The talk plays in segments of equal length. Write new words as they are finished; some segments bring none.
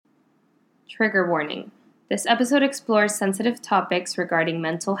Trigger warning. This episode explores sensitive topics regarding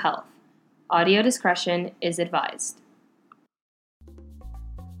mental health. Audio discretion is advised.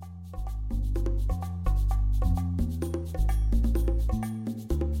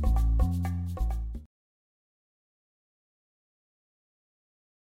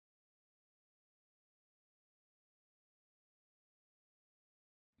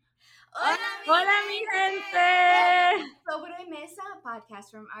 Hola, mi gente! Sobre Mesa, a podcast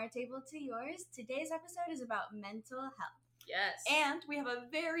from our table to yours. Today's episode is about mental health. Yes. And we have a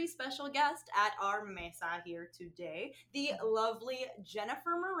very special guest at our mesa here today, the lovely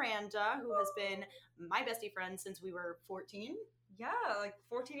Jennifer Miranda, who has been my bestie friend since we were 14. Yeah, like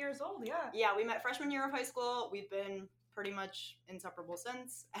 14 years old, yeah. Yeah, we met freshman year of high school. We've been pretty much inseparable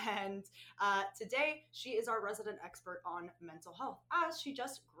since. And today, she is our resident expert on mental health, as she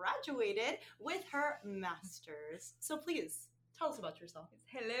just graduated with her master's. So please, tell us about yourself.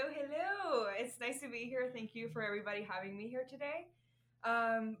 Hello. It's nice to be here. Thank you for everybody having me here today.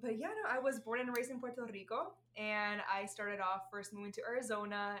 But yeah, no, I was born and raised in Puerto Rico, and I started off first moving to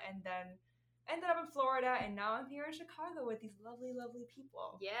Arizona, and then ended up in Florida, and now I'm here in Chicago with these lovely, lovely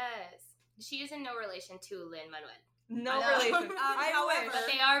people. Yes. She is in no relation to Lin-Manuel. No relation. However, But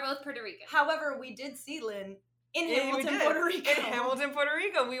they are both Puerto Rican. However, we did see Lynn in Yeah, we Hamilton, did. Puerto Rico. In Hamilton, Puerto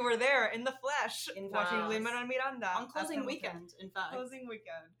Rico. We were there in the flesh, watching Wow. Lin-Manuel Miranda. On closing at Hamilton. weekend, in fact. Closing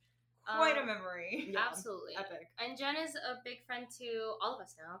weekend. Quite a memory. Yeah. Absolutely. Epic. And Jen is a big friend to all of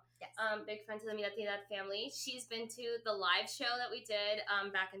us now. Yes. Big friend to the Mi Latinidad family. She's been to the live show that we did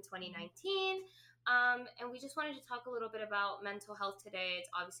back in 2019. And we just wanted to talk a little bit about mental health today. It's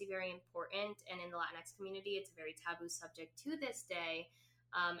obviously very important, and in the Latinx community, it's a very taboo subject to this day.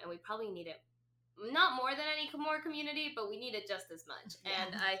 And we probably need it not more than any more community, but we need it just as much. Yeah.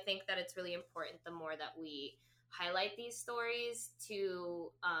 And I think that it's really important the more that we highlight these stories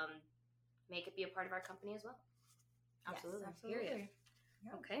to make it be a part of our company as well. Absolutely. Period.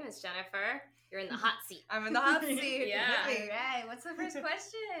 Yeah. Okay, Miss Jennifer, you're in the hot seat. I'm in the hot seat. Yeah. Hit me. All right, what's the first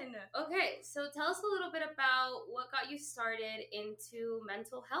question? Okay, so tell us a little bit about what got you started into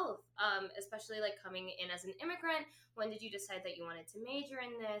mental health, especially like coming in as an immigrant. When did you decide that you wanted to major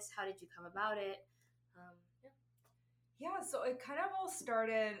in this? How did you come about it? Yeah, so it kind of all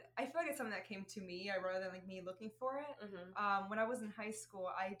started, I feel like it's something that came to me rather than like me looking for it. Mm-hmm. When I was in high school,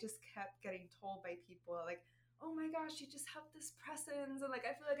 I just kept getting told by people like, oh my gosh, you just have this presence, and like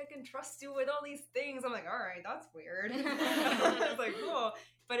I feel like I can trust you with all these things. I'm like, all right, that's weird. It's like, cool.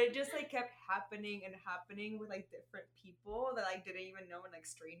 But it just like kept happening with like different people that I didn't even know, and like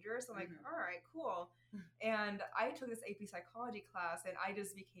strangers. So I'm like, all right, cool. And I took this AP psychology class, and I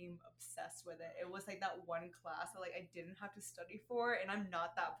just became obsessed with it. It was like that one class that like I didn't have to study for, and I'm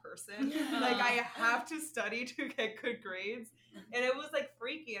not that person. Like I have to study to get good grades. And it was like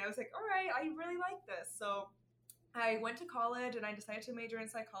freaky, and I was like, all right, I really like this. So I went to college, and I decided to major in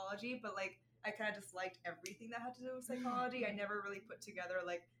psychology, but like I kind of just liked everything that had to do with psychology. I never really put together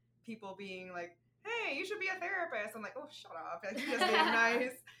like people being like, hey, you should be a therapist. I'm like, oh, shut up. Like, you're just being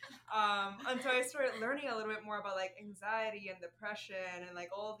nice. Until I started learning a little bit more about like anxiety and depression and like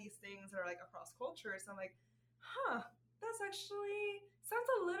all these things that are like across cultures. I'm like, that's actually sounds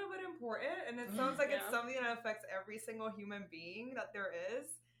a little bit important. And it sounds like it's something that affects every single human being that there is.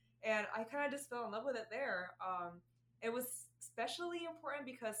 And I kind of just fell in love with it there. It was especially important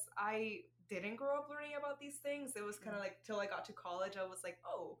because I didn't grow up learning about these things. It was kind of like till I got to college, I was like,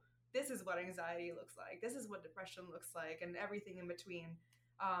 oh, this is what anxiety looks like. This is what depression looks like, and everything in between.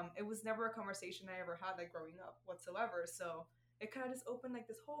 It was never a conversation I ever had like growing up whatsoever. So it kind of just opened like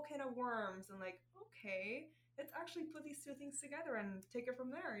this whole can of worms, and like, okay, let's actually put these two things together and take it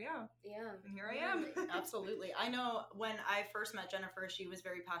from there. Yeah. And here I am. Absolutely. I know when I first met Jennifer, she was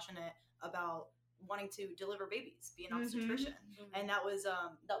very passionate about wanting to deliver babies, be an obstetrician. And that was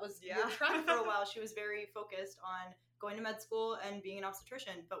your track for a while. She was very focused on going to med school and being an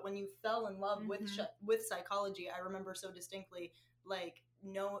obstetrician. But when you fell in love with psychology, I remember so distinctly, like,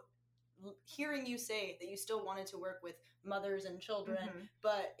 hearing you say that you still wanted to work with mothers and children,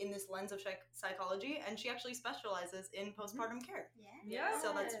 but in this lens of psychology, and she actually specializes in postpartum care. Yeah.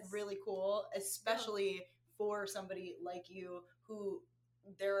 So that's really cool, especially for somebody like you who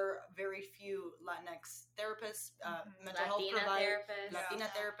there are very few Latinx therapists, mental health providers, Latina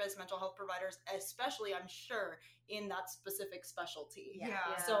therapists, mental health providers, especially, I'm sure, in that specific specialty.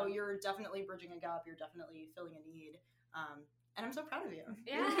 Yeah. So you're definitely bridging a gap. You're definitely filling a need. And I'm so proud of you.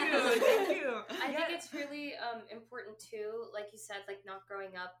 Yeah. Thank you. too. I think it's really important too, like you said, like not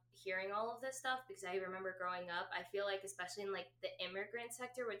growing up hearing all of this stuff, because I remember growing up, I feel like especially in like the immigrant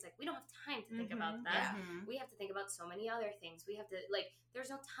sector where it's like we don't have time to think about that. Mhm. We have to think about so many other things. We have to like there's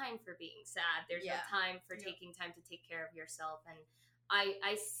no time for being sad. There's no time for taking time to take care of yourself. And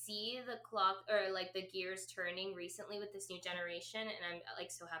I see the clock or like the gears turning recently with this new generation, and I'm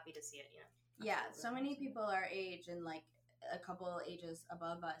like so happy to see it, you know. Yeah, so many people our age and like a couple ages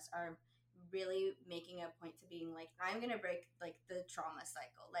above us are really making a point to being like, I'm gonna break like the trauma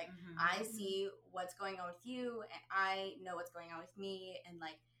cycle. Like I see what's going on with you and I know what's going on with me, and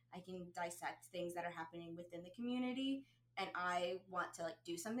like I can dissect things that are happening within the community, and I want to like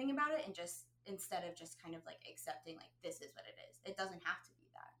do something about it, and just instead of just kind of like accepting like this is what it is. It doesn't have to be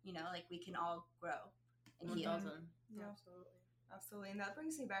that, you know, like we can all grow and heal. Yeah. Absolutely. And that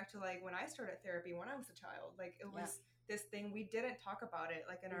brings me back to like when I started therapy when I was a child. Like it was this thing, we didn't talk about it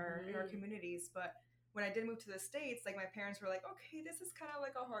like in our communities, but when I did move to the States, like my parents were like, okay, this is kind of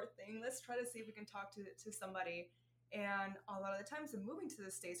like a hard thing. Let's try to see if we can talk to somebody. And a lot of the times in moving to the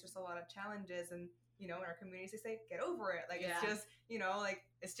States, there's a lot of challenges, and you know, in our communities, they say, get over it. Like, it's just, you know, like,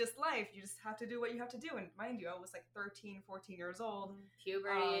 it's just life. You just have to do what you have to do. And mind you, I was like 13, 14 years old.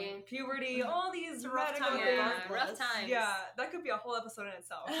 Puberty, all these rough medical times. things. Rough times. Yeah, that could be a whole episode in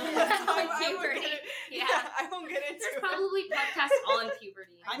itself. Puberty. I won't get into There's it. probably podcasts on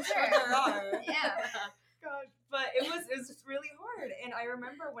puberty. I'm sure there are. Yeah. God, but it was just really hard. And I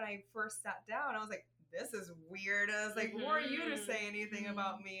remember when I first sat down, I was like, this is weird. I was like, who are you to say anything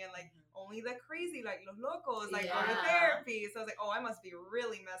about me? And like, only the crazy, like los locos, like go to therapy. So I was like, oh, I must be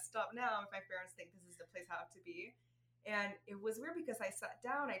really messed up now if my parents think this is the place I have to be. And it was weird because I sat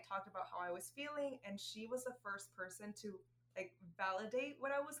down, I talked about how I was feeling, and she was the first person to like validate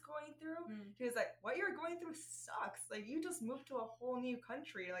what I was going through. She was like, what you're going through sucks. Like, you just moved to a whole new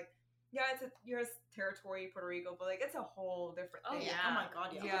country. Like, yeah, it's your territory, Puerto Rico, but like it's a whole different thing. Oh my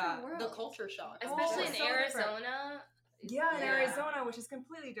god, the culture shock. Especially in so Arizona. Yeah, in Arizona, which is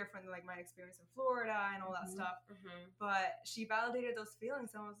completely different than like my experience in Florida and all that stuff. But she validated those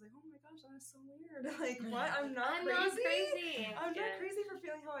feelings, and I was like, oh my gosh, that is so weird. Like, what? I'm not crazy. I'm not crazy for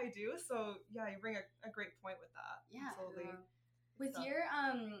feeling how I do. So yeah, you bring a great point with that. Yeah. Absolutely.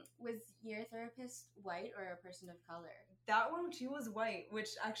 Was your therapist white or a person of color? That one, she was white, which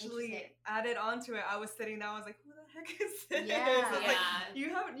actually added on to it. I was sitting there, I was like, who the heck is this? Yeah. Like,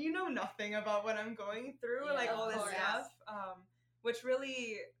 you know nothing about what I'm going through, like all this stuff. Which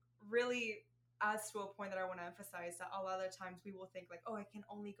really, really adds to a point that I want to emphasize, that a lot of the times we will think like, oh, I can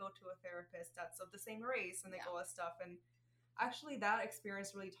only go to a therapist that's of the same race and like all this stuff. And actually that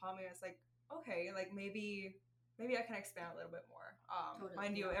experience really taught me, it's like, okay, like maybe I can expand a little bit more.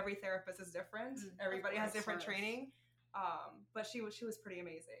 Mind you, every therapist is different. Everybody has different training. But she was pretty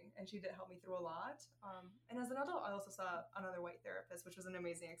amazing, and she did help me through a lot. And as an adult, I also saw another white therapist, which was an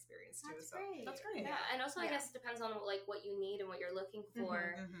amazing experience too. That's great. Yeah, and also I guess it depends on like what you need and what you're looking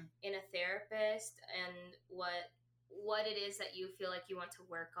for in a therapist, and what it is that you feel like you want to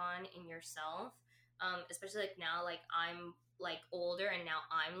work on in yourself. Especially like now, like I'm like older and now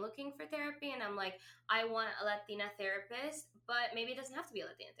I'm looking for therapy, and I'm like, I want a Latina therapist, but maybe it doesn't have to be a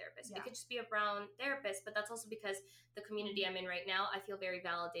Latina therapist. It could just be a brown therapist, but that's also because the community I'm in right now, I feel very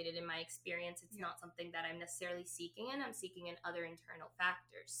validated in my experience. It's not something that I'm necessarily seeking in. I'm seeking in other internal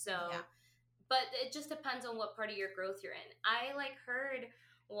factors. So, but it just depends on what part of your growth you're in. I like heard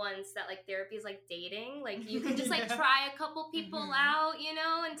once that like therapy is like dating, like you can just like try a couple people out, you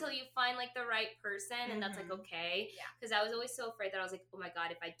know, until you find like the right person, and that's like okay. Because I was always so afraid that I was like, oh my god,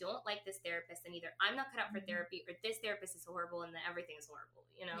 if I don't like this therapist, then either I'm not cut out for therapy, or this therapist is horrible, and then everything is horrible,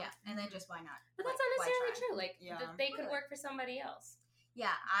 you know. And then just why not? But that's not necessarily true. Like they could work for somebody else.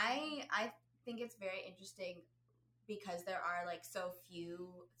 Yeah, I think it's very interesting because there are like so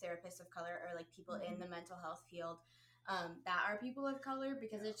few therapists of color, or like people in the mental health field that are people of color,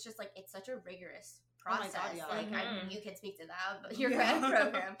 because it's just like it's such a rigorous process. Like you can speak to that, but your grad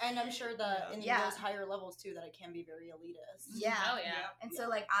program, and I'm sure that in those higher levels too, that it can be very elitist. And so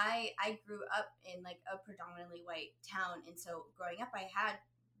like I grew up in like a predominantly white town, and so growing up I had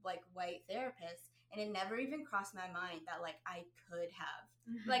like white therapists, and it never even crossed my mind that like I could have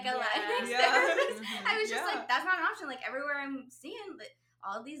like a Latinx therapist. I was just like, that's not an option. Like everywhere I'm seeing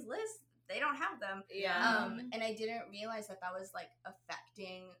all these lists, they don't have them. And I didn't realize that was like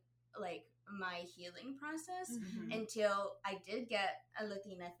affecting like my healing process until I did get a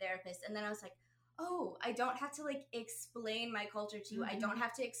Latina therapist. And then I was like, oh, I don't have to like explain my culture to you. I don't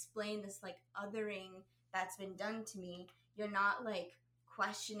have to explain this like othering that's been done to me. You're not like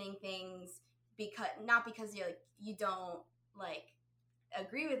questioning things because you're like, you don't like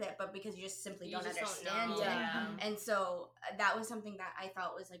agree with it, but because you just simply You don't just don't understand know. it. Yeah. And so that was something that I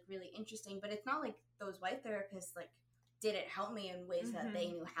thought was like really interesting. But it's not like those white therapists like didn't help me in ways that they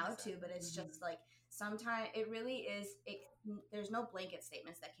knew how to, but it's just like sometimes it really is there's no blanket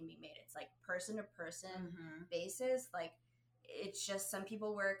statements that can be made. It's like person to person basis. Like it's just some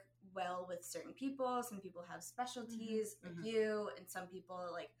people work well with certain people, some people have specialties like you, and some people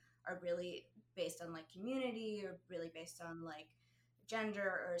like are really based on like community or really based on like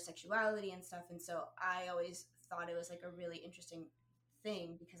gender or sexuality and stuff. And so I always thought it was like a really interesting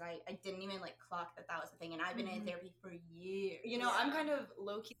thing because I didn't even like clock that was a thing, and I've been in therapy for years. You know, I'm kind of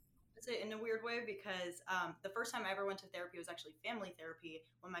low-key opposite in a weird way because the first time I ever went to therapy was actually family therapy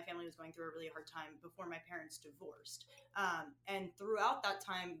when my family was going through a really hard time before my parents divorced. And throughout that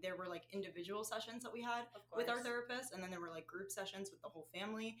time, there were like individual sessions that we had with our therapist, and then there were like group sessions with the whole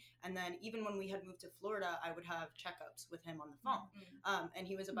family. And then even when we had moved to Florida, I would have checkups with him on the phone. And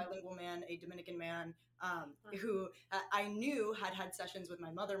he was a bilingual man, a Dominican man, who I knew had sessions with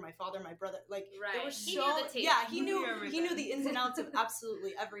my mother, my father, my brother. Like there were He knew the tea. yeah, he knew the ins and outs of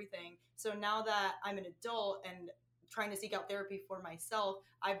absolutely everything. So now that I'm an adult and trying to seek out therapy for myself,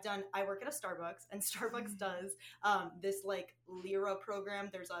 I work at a Starbucks, and Starbucks does this like Lyra program.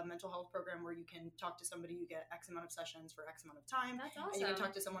 There's a mental health program where you can talk to somebody, you get X amount of sessions for X amount of time. That's awesome. And you can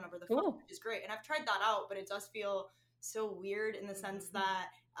talk to someone over the phone, which is great. And I've tried that out, but it does feel so weird in the sense that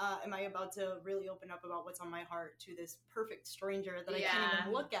am I about to really open up about what's on my heart to this perfect stranger that I can't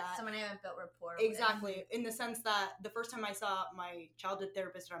even look at? Someone I haven't built rapport Exactly. with. In the sense that the first time I saw my childhood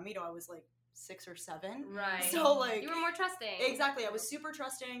therapist, Ramiro, I was like 6 or 7. Right. So like you were more trusting. Exactly. I was super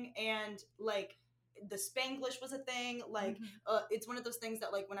trusting, and like the Spanglish was a thing. Like it's one of those things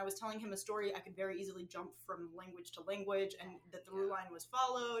that like when I was telling him a story, I could very easily jump from language to language, and the through line was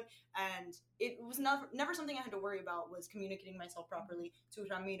followed, and it was never something I had to worry about was communicating myself properly to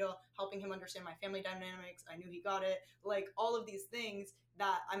Ramiro, helping him understand my family dynamics. I knew he got it. Like all of these things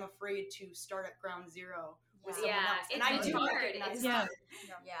that I'm afraid to start at ground zero with someone else. And I do recognize that.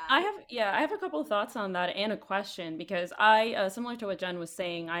 I have a couple of thoughts on that and a question, because I similar to what Jen was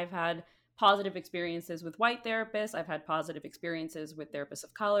saying, I've had positive experiences with white therapists. I've had positive experiences with therapists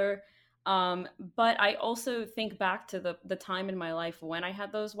of color. But I also think back to the time in my life when I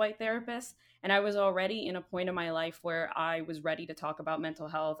had those white therapists, and I was already in a point in my life where I was ready to talk about mental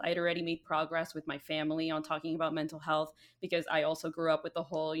health. I had already made progress with my family on talking about mental health, because I also grew up with the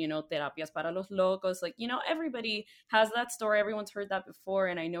whole, terapias para los locos. Like, everybody has that story. Everyone's heard that before.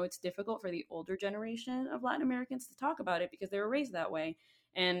 And I know it's difficult for the older generation of Latin Americans to talk about it because they were raised that way.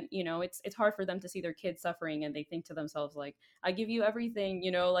 And, it's hard for them to see their kids suffering, and they think to themselves, like, I give you everything,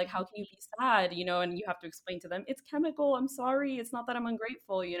 like, how can you be sad, and you have to explain to them, it's chemical. I'm sorry. It's not that I'm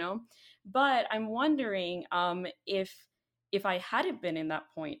ungrateful, But I'm wondering if I hadn't been in that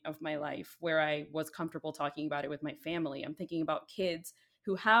point of my life where I was comfortable talking about it with my family. I'm thinking about kids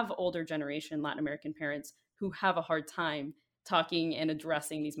who have older generation Latin American parents who have a hard time talking and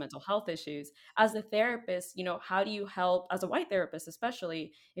addressing these mental health issues. As a therapist, how do you help, as a white therapist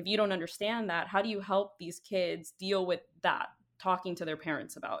especially, if you don't understand that, how do you help these kids deal with that, talking to their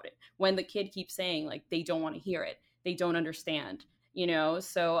parents about it, when the kid keeps saying, like, they don't want to hear it, they don't understand,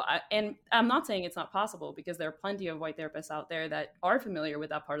 So, and I'm not saying it's not possible, because there are plenty of white therapists out there that are familiar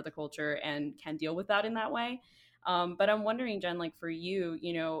with that part of the culture and can deal with that in that way. But I'm wondering, Jen, like for you,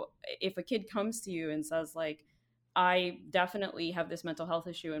 if a kid comes to you and says, like, I definitely have this mental health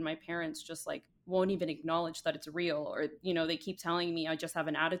issue, and my parents just like won't even acknowledge that it's real, or, they keep telling me I just have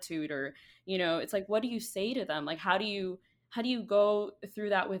an attitude, or, it's like, what do you say to them? Like, how do you go through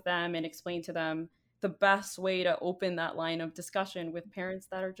that with them and explain to them the best way to open that line of discussion with parents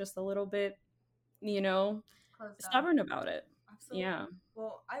that are just a little bit, stubborn about it? Absolutely. Yeah.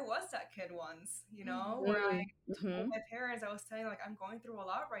 Well, I was that kid once, where I told my parents, I was saying, like, I'm going through a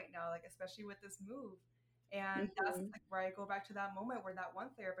lot right now, like, especially with this move. And that's like where I go back to that moment where that one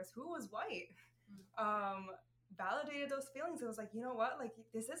therapist, who was white, validated those feelings. It was like, you know what, like,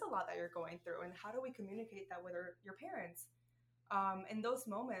 this is a lot that you're going through, and how do we communicate that with your parents? In those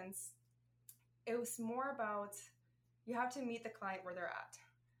moments, it was more about, you have to meet the client where they're at,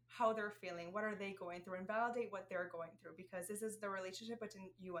 how they're feeling, what are they going through, and validate what they're going through, because this is the relationship between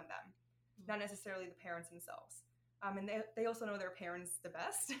you and them, not necessarily the parents themselves. And they also know their parents the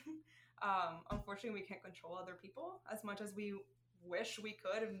best. Unfortunately, we can't control other people as much as we wish we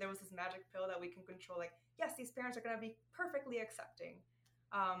could. And there was this magic pill that we can control, like, yes, these parents are going to be perfectly accepting.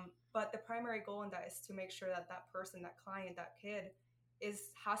 But the primary goal in that is to make sure that person, that client, that kid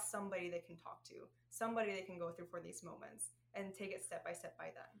has somebody they can talk to, somebody they can go through for these moments, and take it step by step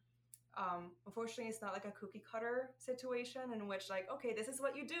by them. Unfortunately, it's not like a cookie cutter situation in which like, okay, this is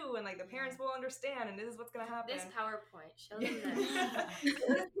what you do, and like the parents will understand, and this is what's gonna happen. This PowerPoint, show them this.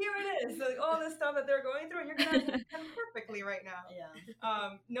 Here it is. So, like, all this stuff that they're going through, and you're gonna understand perfectly right now.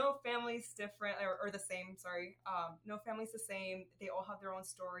 Yeah. No family's different or the same. Sorry. No family's the same. They all have their own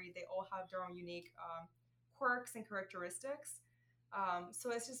story. They all have their own unique quirks and characteristics.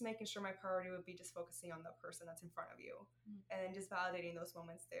 So it's just making sure my priority would be just focusing on the person that's in front of you, and then just validating those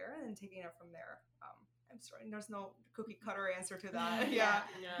moments there, and then taking it from there. I'm sorry, there's no cookie cutter answer to that. Yeah.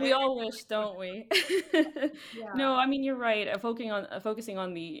 We all wish, don't we? No, I mean, you're right. Focusing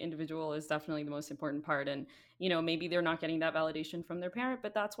on the individual is definitely the most important part. And, you know, maybe they're not getting that validation from their parent,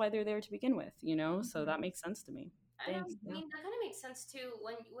 but that's why they're there to begin with, you know? So that makes sense to me. I mean, that kind of makes sense too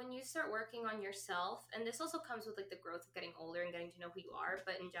when you start working on yourself, and this also comes with like the growth of getting older and getting to know who you are.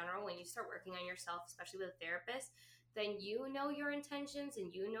 But in general, when you start working on yourself, especially with a therapist, then you know your intentions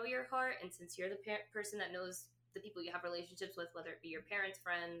and you know your heart. And since you're the person that knows the people you have relationships with, whether it be your parents,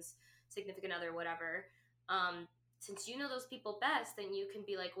 friends, significant other, whatever, since you know those people best, then you can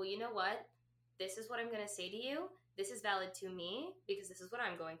be like, well, you know what? This is what I'm going to say to you. This is valid to me because this is what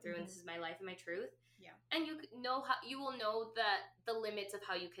I'm going through, and this is my life and my truth. Yeah. And you will know that the limits of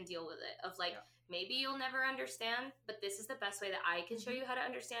how you can deal with it, of like, maybe you'll never understand, but this is the best way that I can show you how to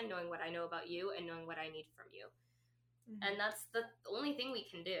understand, knowing what I know about you and knowing what I need from you. And that's the only thing we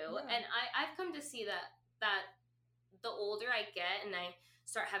can do. And I've come to see that the older I get and I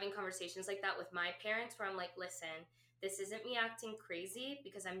start having conversations like that with my parents, where I'm like, listen, this isn't me acting crazy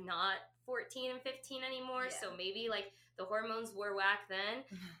because I'm not 14 and 15 anymore. So maybe like the hormones were whack then.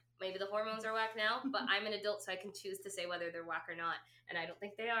 Maybe the hormones are whack now, but I'm an adult, so I can choose to say whether they're whack or not. And I don't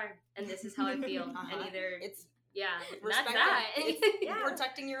think they are. And this is how I feel. And either it's that's that. It's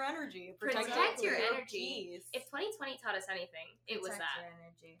protecting your energy. Protect your energy. If 2020 taught us anything, it was that. Your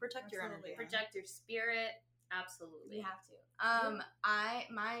energy. Protect your energy. Protect your spirit. Absolutely. You have to.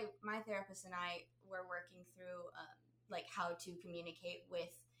 My therapist and I were working through like how to communicate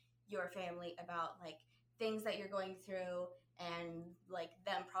with your family about like things that you're going through, and like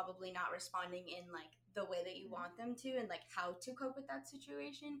them probably not responding in like the way that you want them to, and like how to cope with that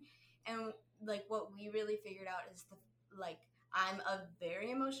situation. And like what we really figured out is I'm a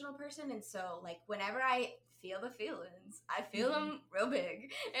very emotional person, and so like whenever I feel the feelings, I feel them real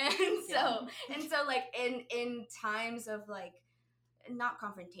big. And so like in times of like not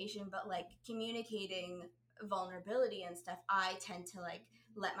confrontation but like communicating vulnerability and stuff, I tend to like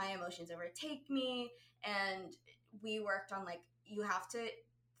let my emotions overtake me. And we worked on like, you have to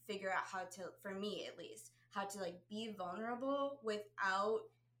figure out how to, for me at least, how to like be vulnerable without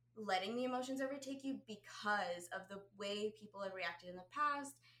letting the emotions overtake you, because of the way people have reacted in the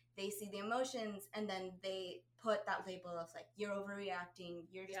past. They see the emotions and then they put that label of like, you're overreacting,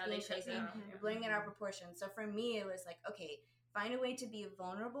 you're just being crazy, you're blowing it out of proportion. So for me, it was like, okay, find a way to be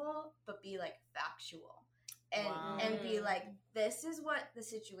vulnerable, but be like factual. And be like, this is what the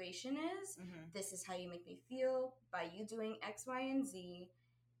situation is. This is how you make me feel by you doing X, Y, and Z,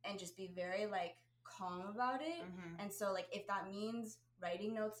 and just be very like calm about it. And so like if that means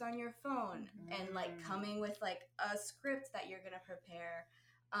writing notes on your phone and like coming with like a script that you're gonna prepare,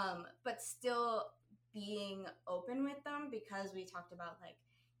 but still being open with them, because we talked about like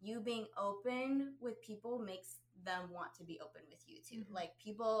you being open with people makes them want to be open with you too. Like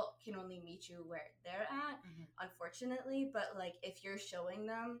people can only meet you where they're at, unfortunately, but like if you're showing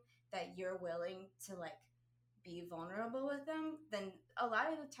them that you're willing to like be vulnerable with them, then a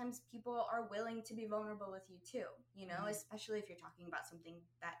lot of the times people are willing to be vulnerable with you too, you know, especially if you're talking about something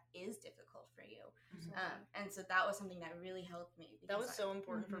that is difficult for you. And so that was something that really helped me. That was so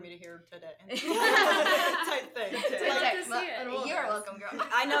important for me to hear today. Type thing. You're welcome, girl.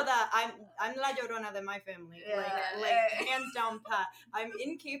 I know that I'm la llorona de my family. Like hands down pat. I'm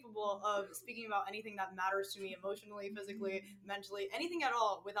incapable of speaking about anything that matters to me emotionally, physically, mentally, anything at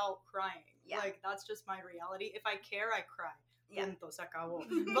all without crying. Like that's just my reality. If I care, I cry. Punto, se acabó.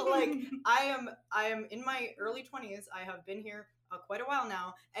 But like I am in my early 20s. I have been here quite a while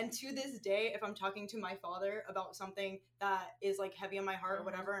now, and to this day, if I'm talking to my father about something that is like heavy on my heart or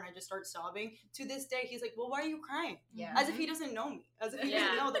whatever, and I just start sobbing, to this day he's like, well, why are you crying? As if he doesn't know me, as if he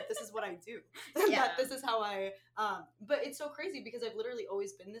doesn't know that this is what I do, that this is how I but it's so crazy because I've literally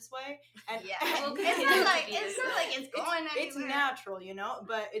always been this way, and it's not like it's going anywhere. It's natural, you know,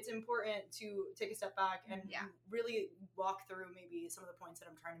 but it's important to take a step back and really walk through maybe some of the points that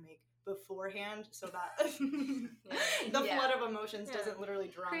I'm trying to make beforehand so that the flood of emotions doesn't literally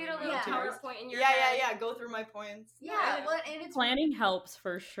drown. Create a me. little Yeah. PowerPoint in your head. Yeah. Go through my points. Yeah, well, and it's Planning helps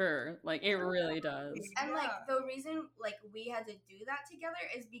for sure. Like it really does. and like the reason like we had to do that together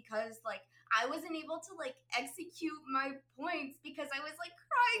is because like I wasn't able to like execute my points because I was like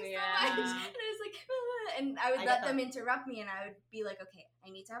crying so much, and I was like, and I would I let get them interrupt me, and I would be like, okay, I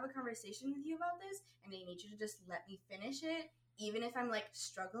need to have a conversation with you about this, and I need you to just let me finish it, even if I'm like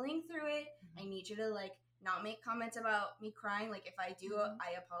struggling through it. I need you to like not make comments about me crying. Like if I do,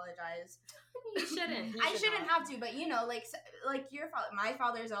 I apologize. You shouldn't. I shouldn't have to, but you know, like your father. My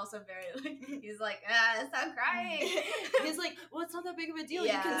father's also very like he's like, stop crying. He's like, well, it's not that big of a deal.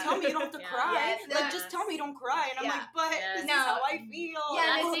 Yeah. You can tell me you don't have to Yeah. cry. Yes, Like, yes. just tell me you don't cry. And I'm Yeah. like, but this No. is how I feel. Yeah,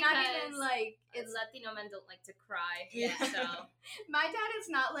 That's and it's not because even like it's Latino men don't like to cry. Yeah. So my dad is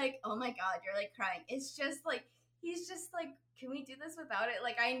not like, oh my god, you're like crying. It's just like he's just like, can we do this without it?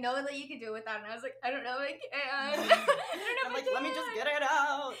 Like I know that you can do it without it. And I was like, I don't know if I can. I don't know I'm if like, I let me just can. get it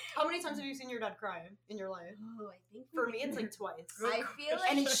out. How many times have you seen your dad cry in your life? Oh, I think For me, it's like twice. I feel like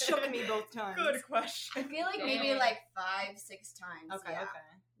And he shook me both times. Good question. I feel like maybe Dang. like 5-6 times. Okay, yeah. okay.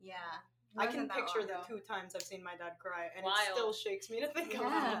 Yeah. I Wasn't can that picture long the ago. 2 times I've seen my dad cry, and Wild. it still shakes me to think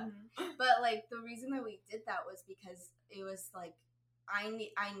Yeah. about. But like the reason that we did that was because it was like I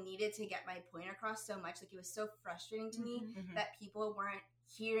needed to get my point across so much. Like it was so frustrating to me Mhm. that people weren't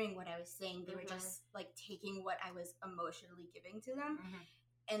hearing what I was saying. They were Mhm. just like taking what I was emotionally giving to them, Mhm.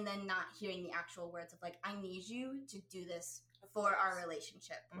 and then not hearing the actual words of like, I need you to do this for our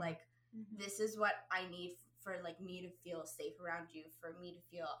relationship. Mhm. Like this is what I need for like me to feel safe around you, for me to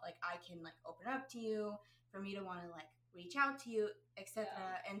feel like I can like open up to you, for me to want to like reach out to you, etc.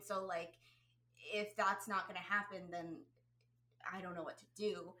 Yeah. And so like if that's not going to happen, then I don't know what to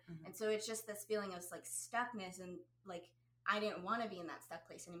do. Mhm. And so it's just this feeling of like stuckness, and like I didn't want to be in that stuck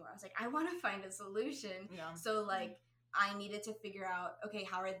place anymore. I was like, I want to find a solution. Yeah. So like I needed to figure out, okay,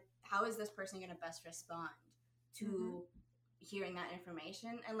 how is this person going to best respond to hearing that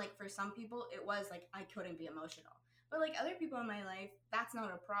information? And like for some people it was like I couldn't be emotional, but like other people in my life, that's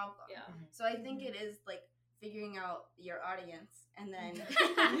not a problem. yeah. So I think it is like figuring out your audience, and then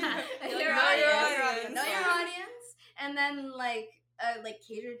Know your your audience, audience. know your audience, and then like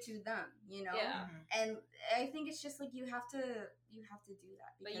cater to them, you know. Yeah. And I think it's just like you have to do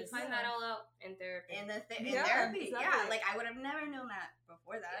that. But you because- find that all out in therapy. in in Yeah, therapy. Yeah, exactly. like I would have never known that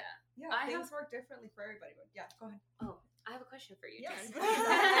before that. Yeah. Yeah, I things work differently for everybody. But yeah, go ahead. Oh, I have a question for you, Yes. Jen.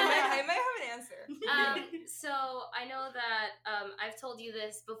 I might have an answer. So I know that I've told you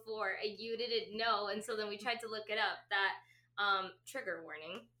this before, and you didn't know, and so then we tried to look it up. That trigger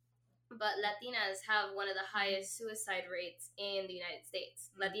warning, but Latinas have one of the highest suicide rates in the United States.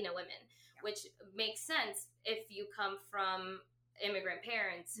 Latina women, which makes sense if you come from immigrant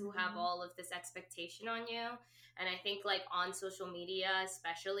parents who have all of this expectation on you. And I think like on social media,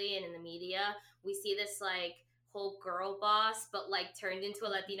 especially, and in the media, we see this like whole girl boss, but like turned into a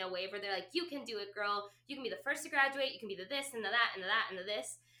Latina wave where they're like, you can do it, girl. You can be the first to graduate. You can be the this and the that and the that and the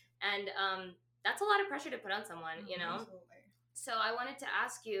this. And that's a lot of pressure to put on someone, you know? Absolutely. So I wanted to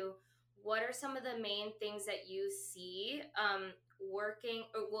ask you, what are some of the main things that you see working,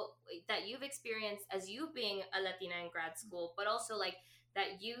 or well, that you've experienced as you being a Latina in grad school, but also like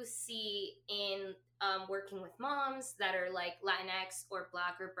that you see in working with moms that are like Latinx or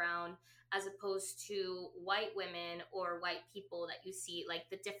Black or Brown, as opposed to white women or white people that you see, like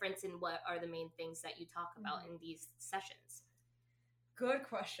the difference in what are the main things that you talk about in these sessions? Good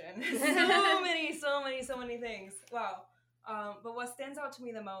question. so many things. Wow. But what stands out to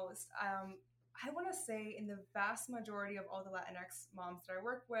me the most, I want to say in the vast majority of all the Latinx moms that I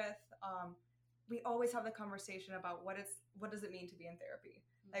work with, we always have the conversation about what does it mean to be in therapy?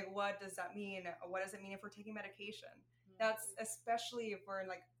 Like, what does that mean? What does it mean if we're taking medication? That's especially if we're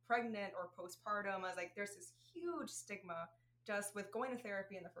like pregnant or postpartum, as like there's this huge stigma just with going to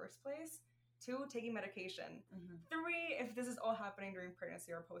therapy in the first place. 2, taking medication. 3, if this is all happening during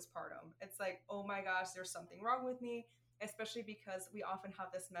pregnancy or postpartum, it's like, oh my gosh, there's something wrong with me, especially because we often have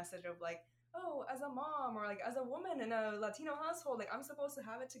this message of like, oh, as a mom or like as a woman in a Latino household, like I'm supposed to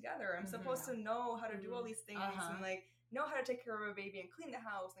have it together. I'm supposed to know how to do all these things and like know how to take care of a baby and clean the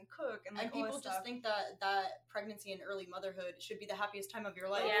house and cook and like And all people this just stuff. think that pregnancy and early motherhood should be the happiest time of your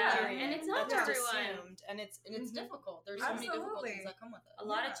life. Yeah, period. and it's not That's for just everyone. assumed, and it's difficult. There's so many Absolutely. difficulties that come with it. A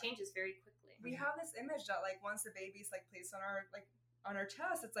lot of Yeah. changes very quickly. We have this image that like once the baby's like placed on our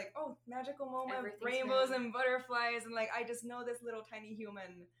chest, it's like, oh, magical moment, Everything's rainbows new. and butterflies, and like I just know this little tiny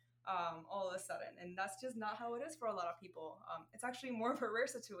human all of a sudden. And that's just not how it is for a lot of people. It's actually more of a rare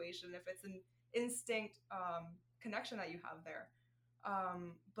situation if it's an instinct connection that you have there.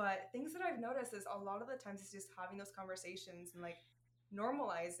 But things that I've noticed is a lot of the times it's just having those conversations and like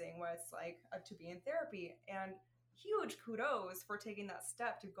normalizing what it's like to be in therapy. And huge kudos for taking that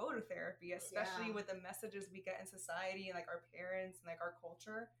step to go to therapy, especially with the messages we get in society and like our parents and like our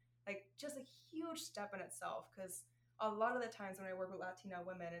culture. Like just a huge step in itself, because a lot of the times when I work with Latina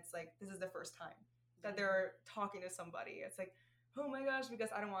women, it's like this is the first time that they're talking to somebody. It's like, oh my gosh,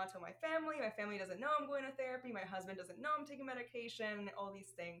 because I don't want to tell my family. My family doesn't know I'm going to therapy. My husband doesn't know I'm taking medication, all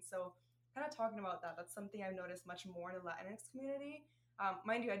these things. So kind of talking about that, that's something I've noticed much more in the Latinx community.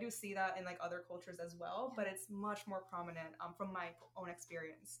 Mind you, I do see that in like other cultures as well, but it's much more prominent from my own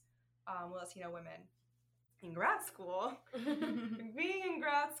experience with Latina women. In grad school, being in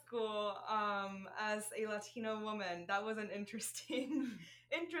grad school as a Latina woman, that was an interesting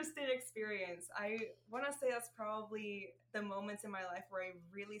experience. I want to say that's probably the moments in my life where I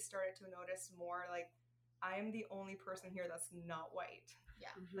really started to notice more like I am the only person here that's not white.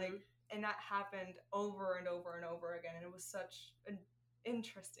 Like, and that happened over and over and over again, and it was such an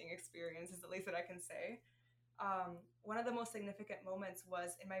interesting experience, is the least that I can say. One of the most significant moments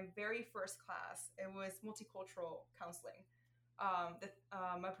was in my very first class. It was multicultural counseling.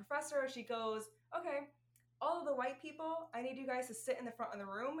 My professor, she goes, okay, all of the white people, I need you guys to sit in the front of the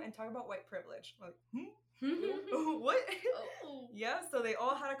room and talk about white privilege. I'm like, what? Yeah, so they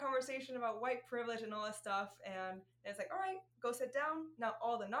all had a conversation about white privilege and all this stuff. And it's like, all right, go sit down. Now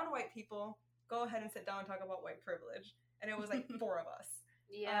all the non-white people, go ahead and sit down and talk about white privilege. And it was like 4 of us.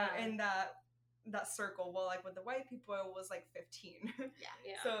 In that circle. Well, like with the white people, it was like 15.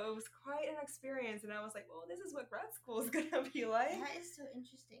 So it was quite an experience, and I was like, well, this is what grad school is gonna be like. That is so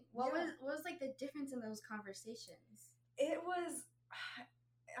interesting. What was like the difference in those conversations? It was,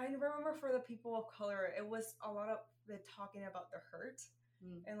 I remember for the people of color, it was a lot of the talking about the hurt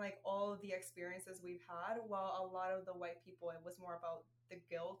and like all of the experiences we've had, while a lot of the white people, it was more about the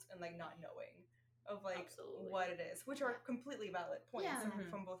guilt and like not knowing of like what it is, which are completely valid points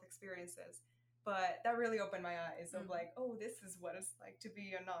from both experiences. But that really opened my eyes of like, oh, this is what it's like to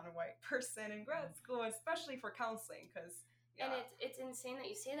be a non-white person in grad school, especially for counseling, because and it's insane that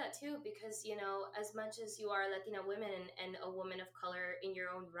you say that too, because you know, as much as you are Latina women and a woman of color in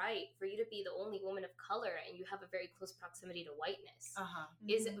your own right, for you to be the only woman of color and you have a very close proximity to whiteness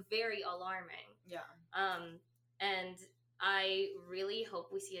is very alarming. And I really hope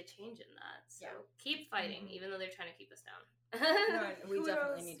we see a change in that. So keep fighting, even though they're trying to keep us down. We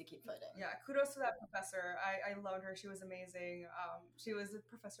definitely need to keep fighting. Yeah, kudos to that professor. I loved her. She was amazing. She was a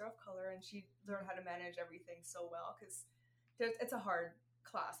professor of color, and she learned how to manage everything so well, because it's a hard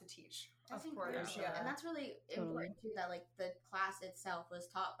class to teach. That's of course, and that's really important too. That like the class itself was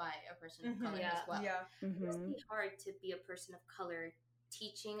taught by a person of color as well. It must be hard to be a person of color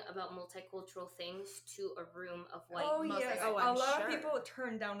teaching about multicultural things to a room of white. A lot of people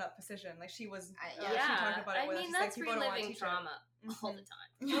turned down that position. Like she was, she talked about it. I mean, that's like, reliving trauma all the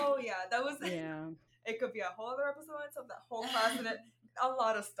time. That was. It could be a whole other episode of that whole class, and a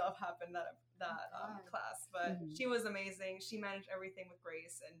lot of stuff happened that class. But she was amazing. She managed everything with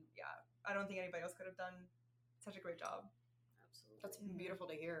grace, and I don't think anybody else could have done such a great job. Absolutely, that's beautiful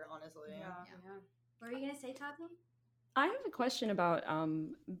to hear. Honestly, What were you gonna say, Tati? I have a question about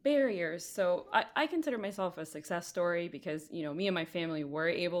barriers. So I consider myself a success story because, you know, me and my family were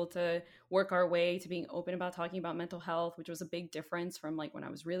able to work our way to being open about talking about mental health, which was a big difference from like when I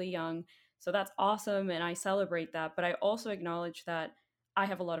was really young. So that's awesome. And I celebrate that. But I also acknowledge that I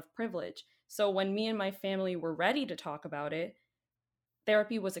have a lot of privilege. So when me and my family were ready to talk about it,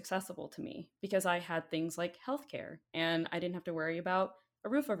 therapy was accessible to me because I had things like healthcare and I didn't have to worry about a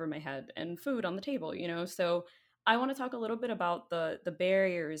roof over my head and food on the table, you know? So I want to talk a little bit about the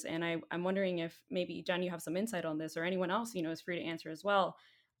barriers, and I'm wondering if maybe, Jen, you have some insight on this, or anyone else, you know, is free to answer as well,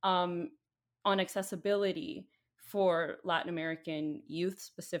 on accessibility for Latin American youth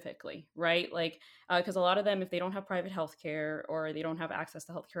specifically, right? Like, because a lot of them, if they don't have private healthcare or they don't have access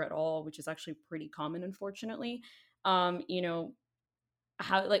to healthcare at all, which is actually pretty common, unfortunately, you know,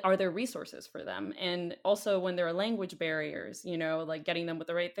 how, like, are there resources for them? And also when there are language barriers, you know, like getting them with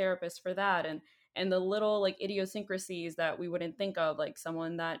the right therapist for that, and the little like idiosyncrasies that we wouldn't think of, like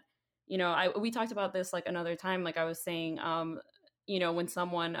someone that, you know, we talked about this like another time, like I was saying, you know, when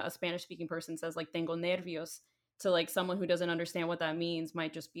someone, a Spanish speaking person says like tengo nervios to like someone who doesn't understand what that means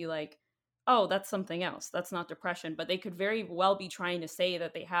might just be like, oh, that's something else. That's not depression. But they could very well be trying to say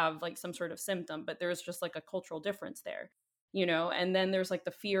that they have like some sort of symptom, but there's just like a cultural difference there, you know? And then there's like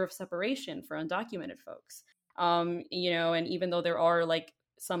the fear of separation for undocumented folks, you know, and even though there are like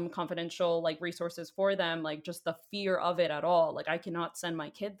some confidential like resources for them, like just the fear of it at all. Like I cannot send my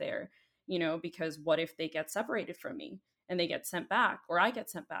kid there, you know, because what if they get separated from me? and they get sent back, or I get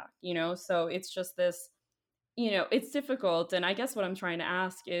sent back, you know? So it's just this, you know, it's difficult. And I guess what I'm trying to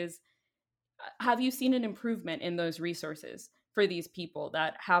ask is, have you seen an improvement in those resources for these people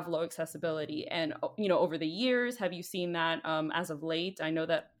that have low accessibility? And, you know, over the years, have you seen that as of late? I know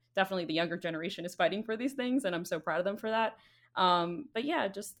that definitely the younger generation is fighting for these things, and I'm so proud of them for that. But yeah,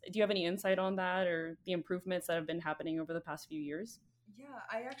 just, do you have any insight on that, or the improvements that have been happening over the past few years? Yeah,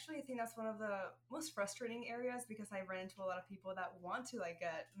 I actually think that's one of the most frustrating areas, because I run into a lot of people that want to like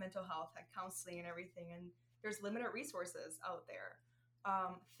get mental health, like counseling and everything, and there's limited resources out there.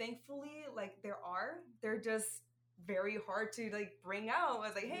 Thankfully, like they're just very hard to like bring out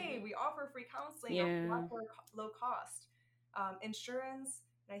as like, hey, we offer free counseling, Yeah. or for low cost. Insurance,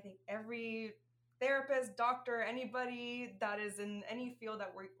 and I think every therapist, doctor, anybody that is in any field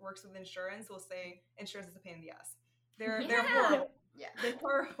that works with insurance will say insurance is a pain in the ass. They're horrible. Yeah. They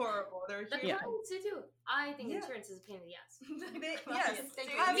are horrible. They're The huge. clients do too. I think Yeah. insurance is a pain in the ass. Yes,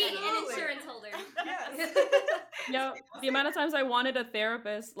 Me, an absolutely. insurance holder. Yes. Yeah, the amount of times I wanted a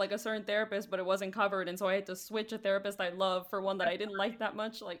therapist, like a certain therapist, but it wasn't covered, and so I had to switch a therapist I love for one that I didn't like that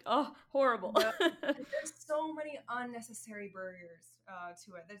much. Like, oh, horrible. There's so many unnecessary barriers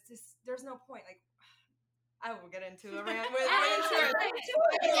to it. There's no point. Like, I will get into a rant with insurance.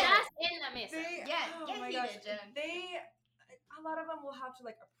 Yes, in la mesa. Oh my gosh, a lot of them will have to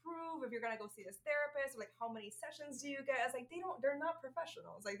like approve if you're gonna go see this therapist, or like how many sessions do you get. It's like they're not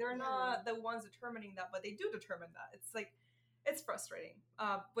professionals. Like they're not the ones determining that, but they do determine that. It's like, it's frustrating.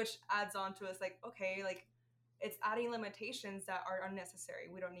 Which adds on to us like, okay, like it's adding limitations that are unnecessary.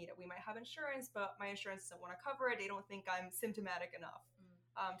 We don't need it. We might have insurance, but my insurance doesn't want to cover it. They don't think I'm symptomatic enough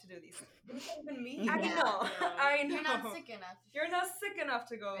to do these things. It's not even me. I know. I know. You're not sick enough. You're not sick enough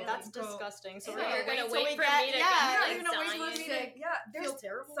to go. That's go. disgusting. So So we're you're gonna till wait we for get- me to yeah, get you're gonna wait for me dying. to Yeah, there's feel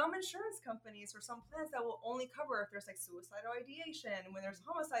terrible. some insurance companies or some plans that will only cover if there's like suicidal ideation. When there's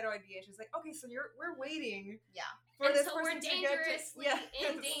homicidal ideation, it's like, okay, so we're waiting. Yeah. For And this so we're person to get to, dangerously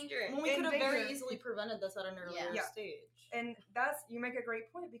in danger. When we in could have very danger. easily prevented this at an earlier Yeah. stage. And you make a great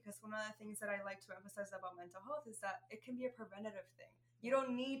point, because one of the things that I like to emphasize about mental health is that it can be a preventative thing. You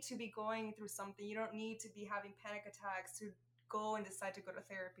don't need to be going through something. You don't need to be having panic attacks to go and decide to go to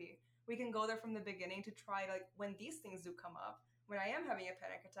therapy. We can go there from the beginning to try, like, when these things do come up, when I am having a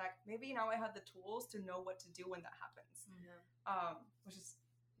panic attack, maybe now I have the tools to know what to do when that happens. Which is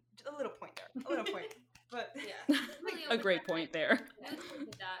a little point there. A little point. But Yeah. A great point there. You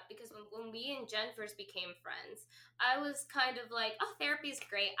think that because when we and Jen first became friends, I was kind of like, oh, therapy is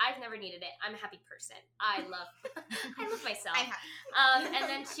great. I've never needed it. I'm a happy person. I love myself. And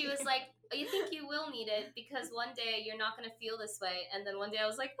then she was like, oh, you think you will need it because one day you're not going to feel this way. And then one day I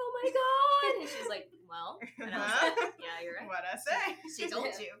was like, oh my God. And she was like, well, and I was like, yeah, you're right. what I say? She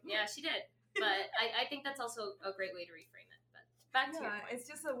told you. Yeah, she did. But I think that's also a great way to reframe it. But back to your point. It's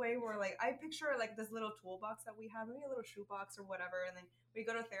just a way where, like, I picture like this little toolbox that we have, maybe a little shoebox or whatever, and then we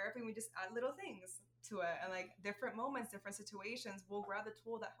go to therapy and we just add little things to it, and like different moments, different situations, we'll grab the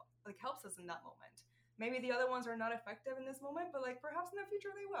tool that like helps us in that moment. Maybe the other ones are not effective in this moment, but like perhaps in the future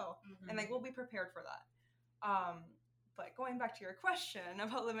they will, and like we'll be prepared for that. But going back to your question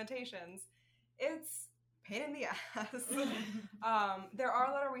about limitations, it's pain in the ass. There are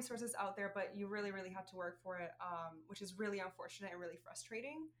a lot of resources out there, but you really, really have to work for it, which is really unfortunate and really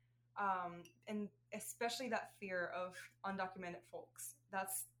frustrating. And especially that fear of undocumented folks.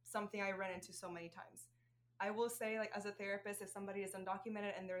 That's something I run into so many times. I will say, like, as a therapist, if somebody is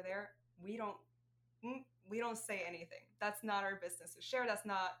undocumented and they're there, we don't say anything. That's not our business to share.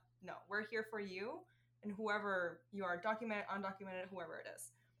 No, we're here for you and whoever you are, documented, undocumented, whoever it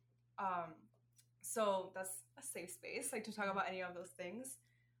is. So that's a safe space, like, to talk about any of those things.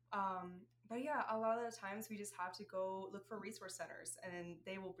 But yeah, a lot of the times we just have to go look for resource centers, and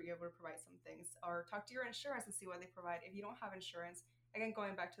they will be able to provide some things, or talk to your insurance and see what they provide. If you don't have insurance, again,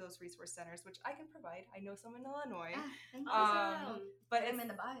 going back to those resource centers, which I can provide. I know some in Illinois. Thank you. But Put it's them in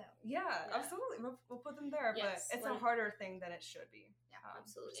the bio. yeah, absolutely. We'll put them there, Yes, but it's a when- harder thing than it should be. Yeah,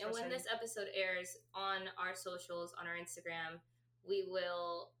 Absolutely. And when this episode airs on our socials, on our Instagram, we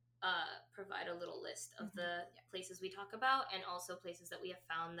will provide a little list of the places we talk about, and also places that we have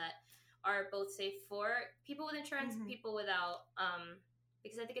found that are both safe for people with insurance and people without,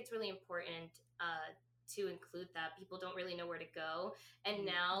 because I think it's really important to include that. People don't really know where to go, and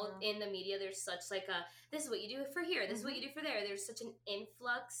now in the media there's such like a, this is what you do for here, this is what you do for there. There's such an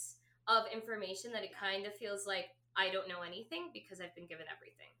influx of information that it kind of feels like I don't know anything because I've been given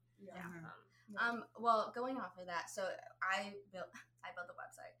everything. Yeah. Well, going off of that, so I built the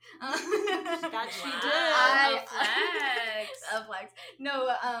website. That she Wow. did. A flex. A flex. No,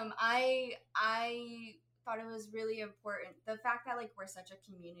 I thought it was really important. The fact that like we're such a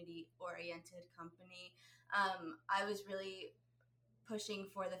community-oriented company, I was really pushing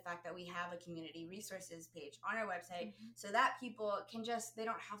for the fact that we have a community resources page on our website so that people can just, they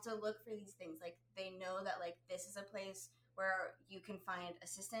don't have to look for these things. Like they know that like this is a place where you can find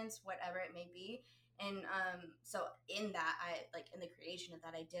assistance, whatever it may be. And so in that, I like in the creation of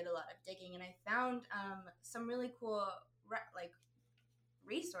that, I did a lot of digging and I found some really cool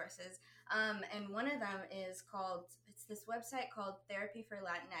resources. And one of them is it's this website called Therapy for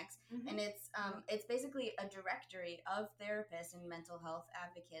Latinx. And it's basically a directory of therapists and mental health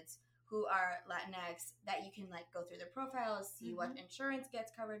advocates who are Latinx that you can like go through their profiles, see what insurance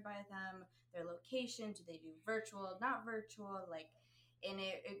gets covered by them, their location, do they do virtual, not virtual, like, and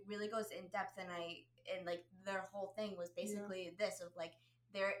it really goes in depth. And like their whole thing was basically this of like,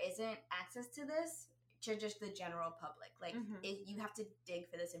 there isn't access to this to just the general public. Like you have to dig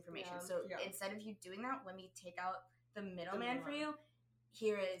for this information. So instead of you doing that, let me take out the middleman for you.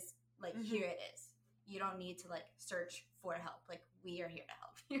 Here it is. You don't need to like search for help. Like we are here to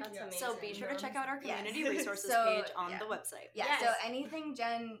help. That's amazing. So be sure to check out our community resources page on the website. Yeah. So anything,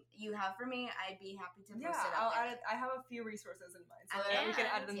 Jen, you have for me, I'd be happy to post it up there. I have a few resources in mind, so And we can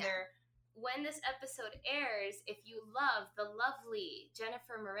add them there. When this episode airs, if you love the lovely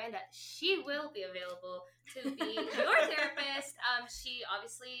Jennifer Miranda, she will be available to be your therapist. She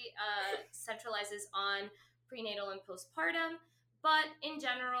obviously centralizes on prenatal and postpartum, but in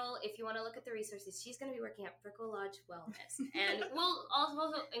general, if you want to look at the resources, she's going to be working at Bricolage Wellness, and we'll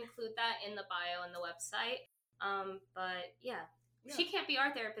also include that in the bio and the website. But she can't be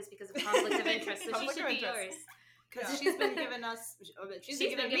our therapist because of conflict of interest, so she should be yours. Because she's been giving us, she's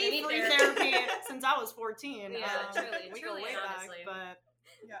been giving me free therapy since I was 14. Yeah, truly, we go way back. honestly. But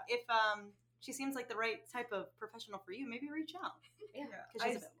if she seems like the right type of professional for you, maybe reach out.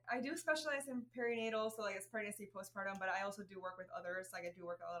 I do specialize in perinatal, so like it's pregnancy, postpartum, but I also do work with others. Like I do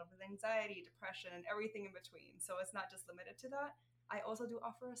work a lot with anxiety, depression, and everything in between. So it's not just limited to that. I also do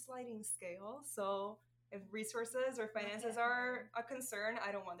offer a sliding scale. So if resources or finances are a concern,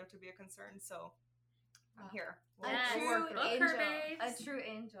 I don't want there to be a concern. So I'm here. A true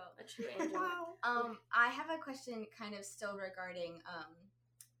angel. I have a question kind of still regarding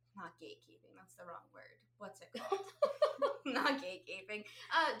not gatekeeping, that's the wrong word. What's it called? Not gatekeeping.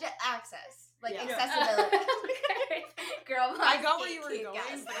 Access. Like accessibility. Girl, I got where you were going, but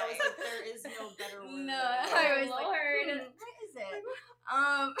I was like, there is no better word. No, I was Lord. what is it?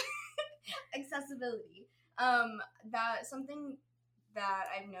 Accessibility. That something that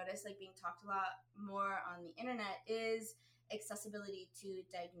I've noticed like being talked a lot more on the internet is accessibility to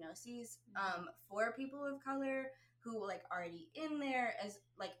diagnoses for people of color who like already in there, as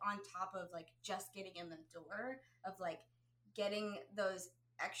like on top of like just getting in the door of like getting those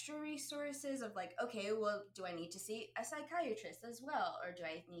extra resources of like, okay, well, do I need to see a psychiatrist as well, or do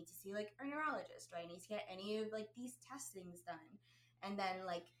I need to see like a neurologist, do I need to get any of like these testings done? And then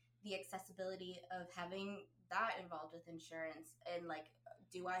like the accessibility of having that involved with insurance, and like,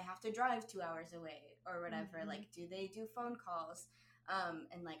 do I have to drive 2 hours away or whatever? Like, do they do phone calls?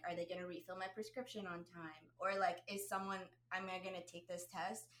 And like, are they going to refill my prescription on time? Or like, am I going to take this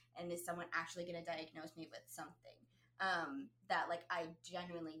test and is someone actually going to diagnose me with something that like I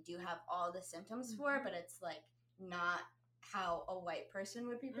genuinely do have all the symptoms for, but it's like not how a white person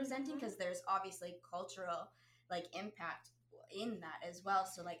would be presenting, because there's obviously cultural like impact in that as well.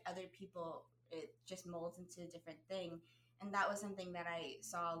 So like other people, it just molds into a different thing. And that was something that I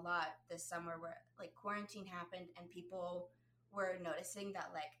saw a lot this summer, where like quarantine happened and people were noticing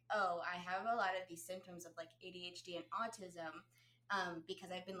that like, oh, I have a lot of these symptoms of like ADHD and autism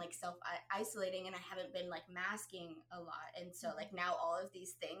because I've been like self-isolating and I haven't been like masking a lot. And so like now all of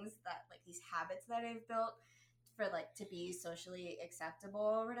these things that like these habits that I've built for like to be socially acceptable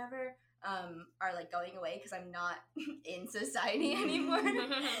or whatever are like going away because I'm not in society anymore.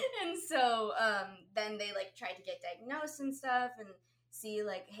 And so then they like tried to get diagnosed and stuff and see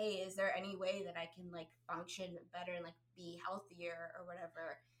like, hey, is there any way that I can like function better and like be healthier or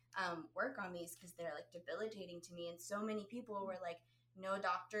whatever, work on these, because they're like debilitating to me. And so many people were like, no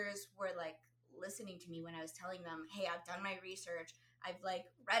doctors were like listening to me when I was telling them, hey, I've done my research, I've like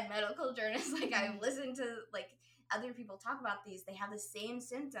read medical journals, like I've listened to like other people talk about these, they have the same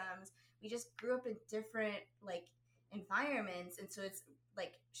symptoms, we just grew up in different like environments, and so it's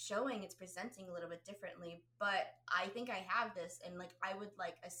like showing, it's presenting a little bit differently. But I think I have this, and like I would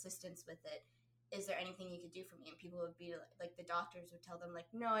like assistance with it. Is there anything you could do for me? And people would be like the doctors would tell them like,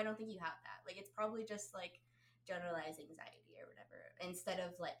 no, I don't think you have that, like it's probably just like generalized anxiety or whatever, instead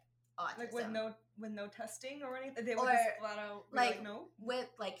of like autism. Like with no testing or anything? They would Or, just flat out be like no? With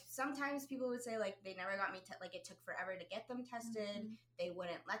like sometimes people would say like they never got me like it took forever to get them tested. They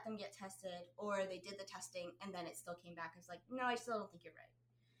wouldn't let them get tested, or they did the testing and then it still came back. It's like, no, I still don't think you're right.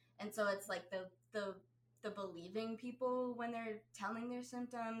 And so it's like the believing people when they're telling their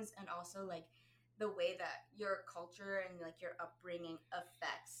symptoms, and also like the way that your culture and like your upbringing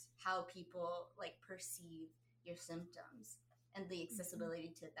affects how people like perceive your symptoms, and the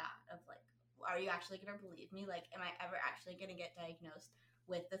accessibility to that of like, are you actually gonna believe me? Like, am I ever actually gonna get diagnosed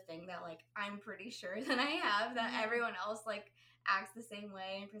with the thing that like I'm pretty sure that I have, that everyone else like acts the same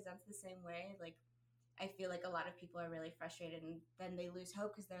way and presents the same way? Like, I feel like a lot of people are really frustrated, and then they lose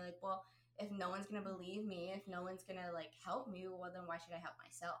hope because they're like, well, if no one's gonna believe me, if no one's gonna like help me, well then why should I help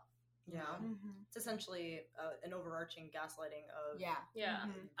myself? Yeah, it's essentially an overarching gaslighting of Yeah.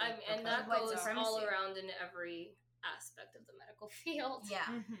 And that White goes supremacy. all around in every aspect of the medical field. Yeah.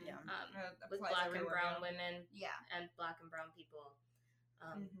 With applies black and everywhere, brown yeah. women Yeah. and black and brown people.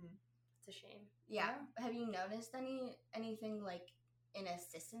 It's a shame. Yeah. Have you noticed anything like in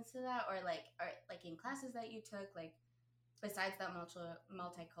assistance to that, or like in classes that you took, like besides that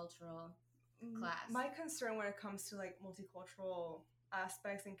multicultural class? My concern when it comes to like multicultural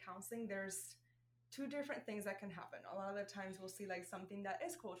aspects in counseling, there's two different things that can happen. A lot of the times we'll see like something that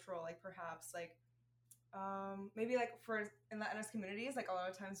is cultural, like perhaps like maybe like for in Latinx communities, like a lot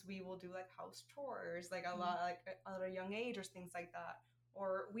of times we will do like house chores, like a lot like at a young age or things like that,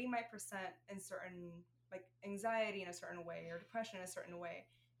 or we might present in certain like anxiety in a certain way or depression in a certain way,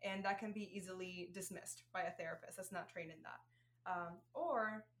 and that can be easily dismissed by a therapist that's not trained in that.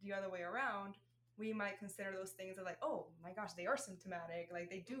 Or the other way around, we might consider those things as like, oh my gosh, they are symptomatic, like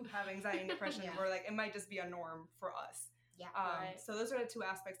they do have anxiety and depression, or like it might just be a norm for us. So those are the two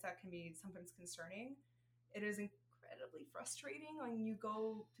aspects that can be sometimes concerning. It is incredibly frustrating when you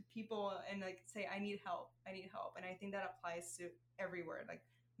go to people and like say, I need help, and I think that applies to everywhere, like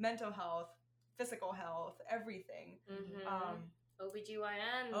mental health, physical health, everything.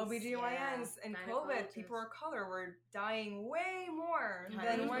 OBGYNs and COVID, people of color were dying way more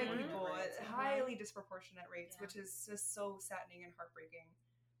than white people at highly disproportionate rates, which is just so saddening and heartbreaking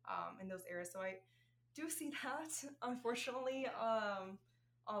in those areas. So I do see that, unfortunately, a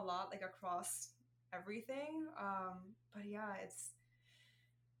lot, like across everything. But yeah, it's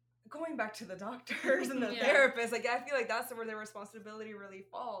going back to the doctors and the therapists. Like, I feel like that's where their responsibility really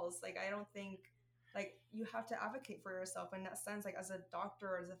falls. Like, I don't think, like, you have to advocate for yourself in that sense. Like, as a doctor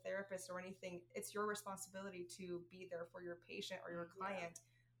or as a therapist or anything, it's your responsibility to be there for your patient or your client.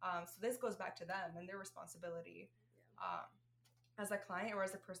 So this goes back to them and their responsibility. As a client or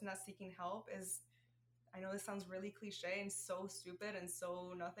as a person that's seeking help is, I know this sounds really cliche and so stupid and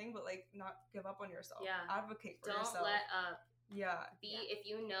so nothing, but like, not give up on yourself. Advocate for yourself. Don't let up. If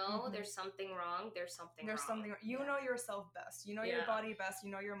you know there's something wrong, there's something wrong. You know yourself best. You know your body best.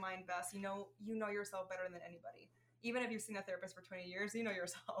 You know your mind best. You know yourself better than anybody. Even if you've seen a therapist for 20 years, you know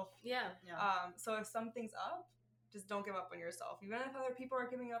yourself. So if something's up, just don't give up on yourself. Even if other people are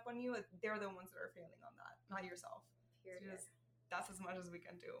giving up on you, they're the ones that are failing on that, not yourself. So that's as much as we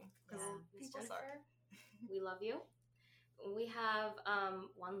can do, because people suck. We love you. We have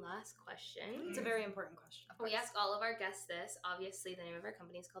one last question. It's a very important question. We ask all of our guests this. Obviously, the name of our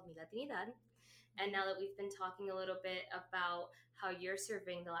company is called Mi Latinidad. And now that we've been talking a little bit about how you're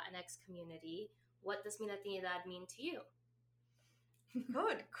serving the Latinx community, what does Mi Latinidad mean to you?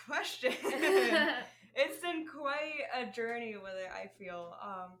 Good question. It's been quite a journey with it, I feel.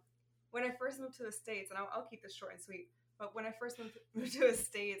 When I first moved to the States, and I'll keep this short and sweet, but when I first moved to the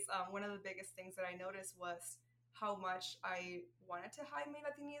States, one of the biggest things that I noticed was how much I wanted to hide Mi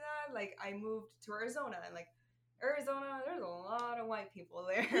Latinidad. Like, I moved to Arizona, and like, Arizona, there's a lot of white people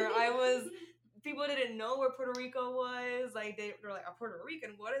there. People didn't know where Puerto Rico was. Like, they were like, a Puerto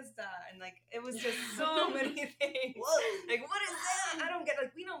Rican, what is that? And like, it was just so many things. Like, what is that? I don't get,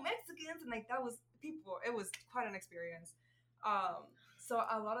 like, we know Mexicans, and like, that was people. It was quite an experience. So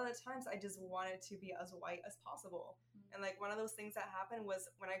a lot of the times I just wanted to be as white as possible. And like, one of those things that happened was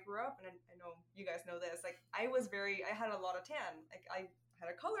when I grew up, and I know you guys know this, like, I had a lot of tan. Like, I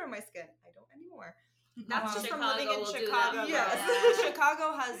had a color in my skin. I don't anymore. That's just from living in will do Chicago. that. Yes.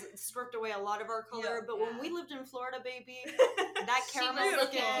 Chicago has stripped away a lot of our color, but when we lived in Florida, baby, that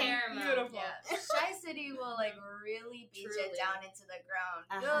caramel skin. Beautiful. Shy City will like really beat you down into the ground.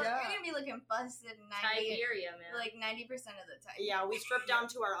 You're gonna be looking busted 90%, Siberia, man. like 90% of the time. Yeah, we stripped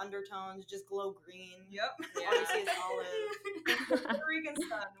down to our undertones, just glow green. Yep. All you see is olive. Puerto Rican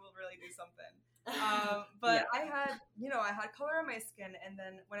sun will really do something. But I had color on my skin, and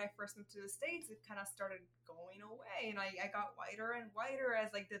then when I first moved to the States, it kind of started going away, and I got whiter and whiter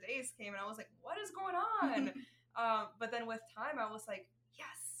as like the days came, and I was like, what is going on? But then with time, I was like,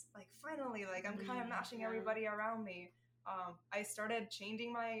 yes, like finally, like I'm kind of matching everybody around me. I started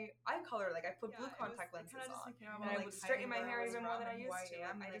changing my eye color. Like I put blue contact lenses on, and I would straighten my hair even more than I used to.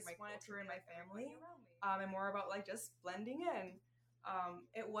 I just wanted to in my family, and more about like just blending in.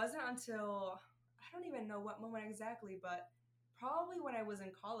 It wasn't until I don't even know what moment exactly, but probably when I was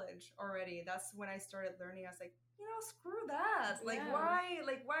in college already. That's when I started learning. I was like, screw that. Like why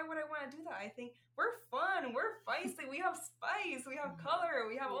would I want to do that? I think we're fun, we're feisty, we have spice, we have color,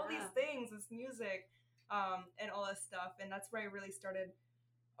 we have all these things, this music. And all this stuff, and that's where I really started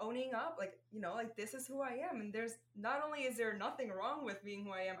owning up, like this is who I am, and there's not only is there nothing wrong with being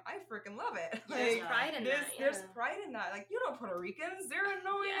who I am, I freaking love it. There's pride in that. There's pride in that. Like Puerto Ricans, they're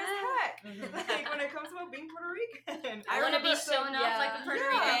annoying as heck. Like when it comes about being Puerto Rican, I want to be showing off like the Puerto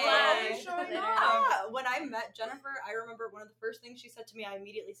Rican flag. Showing off. When I met Jennifer, I remember one of the first things she said to me. I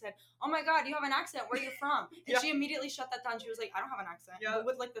immediately said, "Oh my God, you have an accent. Where are you from?" And she immediately shut that down. She was like, "I don't have an accent,"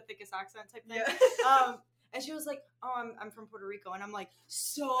 with like the thickest accent type thing. And she was like, "Oh, I'm from Puerto Rico," and I'm like,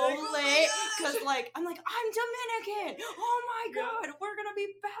 so late, because like I'm Dominican. Oh my God, we're gonna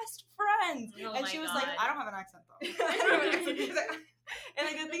be best friends. And she was like, "I don't have an accent though." And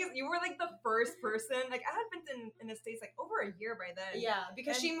like the thing is, you were like the first person. Like I had been in the States like over a year by then. Yeah,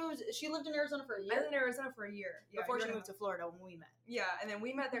 because she lived in Arizona for a year. I lived in Arizona for a year before she moved to Florida when we met. Yeah, and then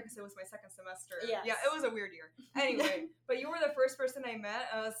we met there because it was my second semester. Yes. Yeah, it was a weird year. Anyway, but you were the first person I met.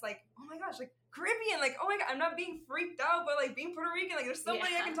 I was like, oh my gosh, like Caribbean, like oh my God, I'm not being freaked out, but like being Puerto Rican, like there's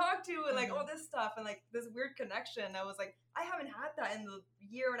somebody I can talk to, and like all this stuff, and like this weird connection. I was like, I haven't had that in the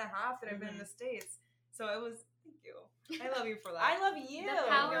year and a half that I've been in the States. So it was. Thank you. I love you for that. I love you. The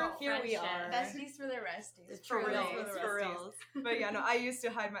power of Here we friendship. are. Besties for the resties. It's for reals. But yeah, no, I used to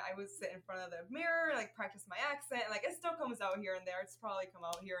I would sit in front of the mirror, like practice my accent. Like it still comes out here and there. It's probably come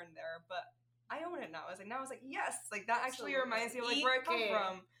out here and there, but I own it now. I was like, yes, like that actually reminds me of like where I come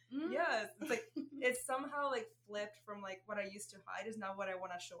from. Mm-hmm. Yes, it's like it's somehow like flipped from like what I used to hide is now what I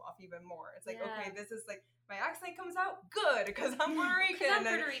want to show off even more. It's like okay, this is like my accent comes out good because I'm Puerto Rican. I'm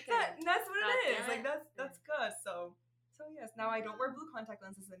Puerto Rican. That's what it is. Like that's good. So yes, now I don't wear blue contact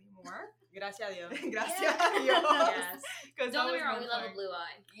lenses anymore. Gracias a Dios. Gracias a Dios. Yes. Don't get me wrong, we love a blue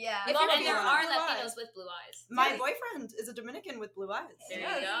eye. Yeah. And there are Latinos with blue eyes. My boyfriend is a Dominican with blue eyes. There you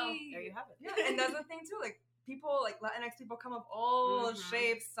go. There you have it. Yeah, and that's the thing too. Like people, like Latinx people, come of all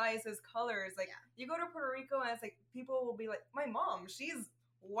shapes, sizes, colors. Like you go to Puerto Rico, and it's like people will be like, my mom, she's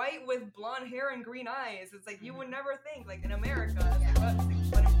white with blonde hair and green eyes. It's like you would never think like in America. It's like, what?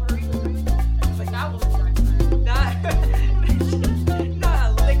 It's like, but in Puerto Rico, it's like that was that. Not a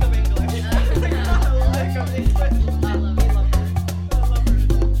lick of English. Like, not a lick of English. I love her.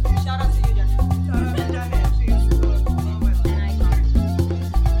 Shout out to you, Jen. Shout out to Jen. She's the love of my life. An icon.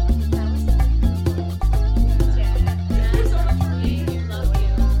 Thank you so much for being here. Love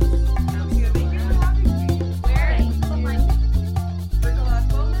you. Thank you for having me. Where can people find you? Bricolage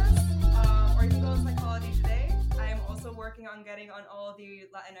Wellness, or you can go to Psychology Today. I am also working on getting on all the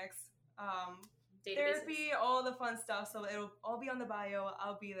Latinx therapy, all the fun stuff. So it'll all be on the bio.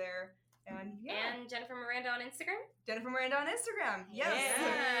 I'll be there. And And Jennifer Miranda on Instagram? Jennifer Miranda on Instagram. Yes.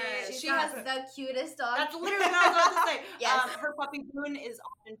 Yeah. She has the cutest dog. That's literally what I was about to say. Yes. Her puppy Boone is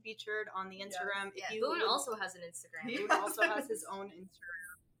often featured on the Instagram. Yes. Boone also has an Instagram. Boone also has his own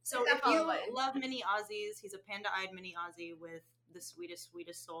Instagram. So if you love mini Aussies, he's a panda-eyed mini Aussie with the sweetest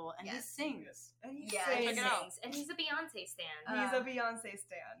soul, and he sings. And he Yeah, sings. He Check it out. sings. And he's a Beyonce stan. He's a Beyonce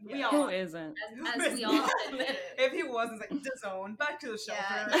stan. We all Who isn't? As we all admit. If he wasn't, it's like disowned. Back to the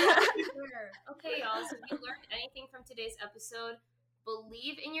shelter. Okay, y'all. So if you learned anything from today's episode,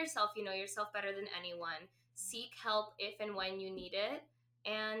 believe in yourself. You know yourself better than anyone. Seek help if and when you need it.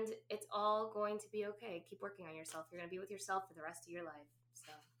 And it's all going to be okay. Keep working on yourself. You're going to be with yourself for the rest of your life.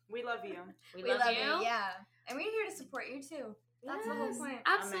 So We love you. we love you. Yeah. And we're here to support you too. That's the whole Yes, point.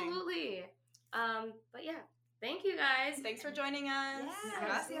 Absolutely. But yeah, thank you guys. Thanks for joining us. Yeah.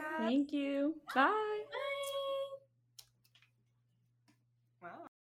 Gracias. Thank you. Bye.